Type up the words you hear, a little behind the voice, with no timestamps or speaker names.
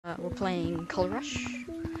We're playing Color Rush,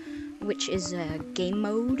 which is a game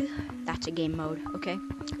mode. That's a game mode, okay?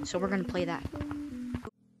 So we're gonna play that.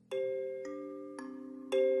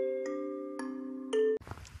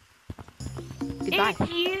 Goodbye.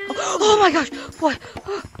 Oh my gosh! What?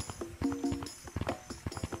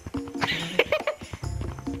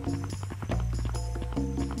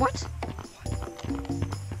 What?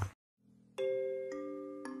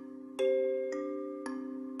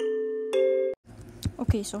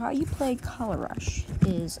 Okay, so how you play Color Rush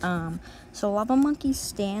is, so Lava Monkey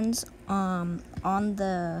stands, on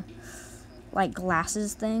the, like,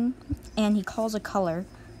 glasses thing, and he calls a color,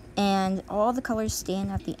 and all the colors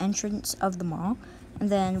stand at the entrance of the mall, and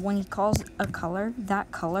then when he calls a color,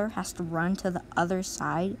 that color has to run to the other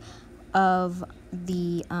side of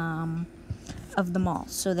the mall,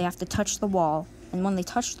 so they have to touch the wall, and when they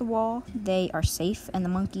touch the wall, they are safe, and the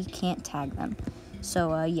monkey can't tag them.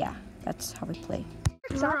 So, yeah, that's how we play.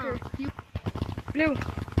 Soccer. Blue.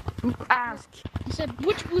 Ask. You said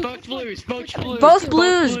which blue? Both blues. Both blues. Both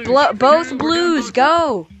blues. Both blues.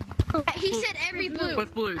 Go. He said every blue.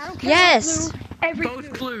 Both blues. Yes. Every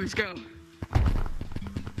Both blues. Go.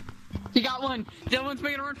 He got one. Dylan's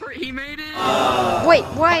making a run for it. He made it. Wait.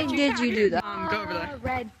 Why did you do that? Go over there.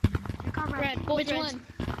 Red. Red. Which one?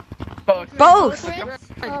 Both. Both.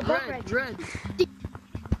 Red.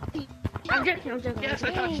 I'm joking. Yes,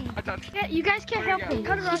 I touched. Yeah, you guys can't help me.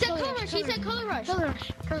 Color rush. He said color rush. He said color rush. Color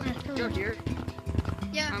rush. Go here.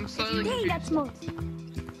 Yeah. I'm slowly. Dang, that's smooth.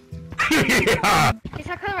 He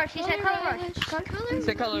said color rush. He said color rush. He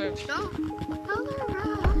said color rush. Go. Color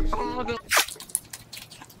rush. Oh,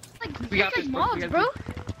 We got this mods, bro.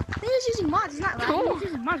 He's using mods. It's not right. Cool. He's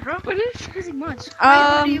using mods, bro. What is? He's using mods.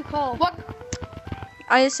 What do you call? What?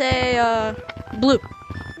 I say blue.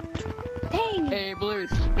 Dang. Hey,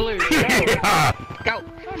 blues. Blues. Go.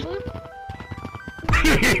 Come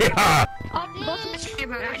on, blue.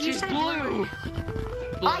 She's blue.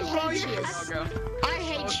 I hate you. I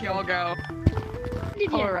hate you. Y'all go.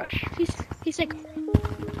 Color rush. He's like.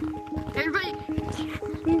 Everybody.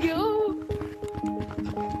 Go.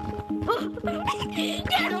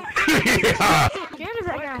 Scared of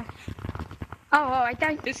that guy. Oh, I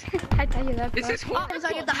thought you left. This is what? Because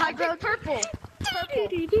I get the high grade purple. Okay,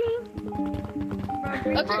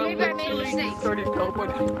 maybe I made a mistake.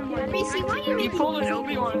 BC, why you He make pulled an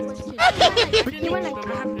Obi-Wan. You went like.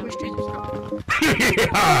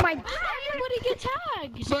 Oh my god. Everybody get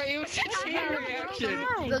tagged. But it was a chain reaction.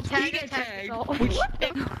 The He tag got attack. tagged. Oh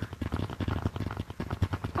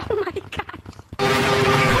my god.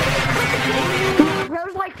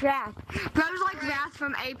 Bro's like Wrath. Bro's like Wrath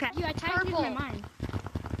from Apex. You, I tagged you in my mind.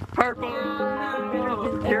 Purple.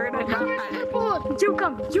 You're gonna die. Juke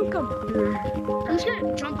him. I'm just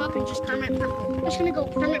gonna jump up and just permanent purple. I'm just gonna go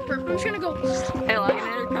permanent purple. I'm just gonna go. Hey,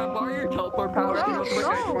 Lionel, can I borrow your teleport power?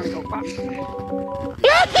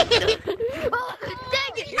 Oh,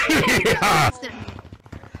 dang it!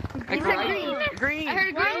 Hey, green. I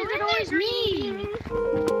heard green. Why is it always me?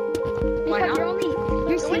 Why not?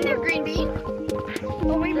 You're Go in there, green bean.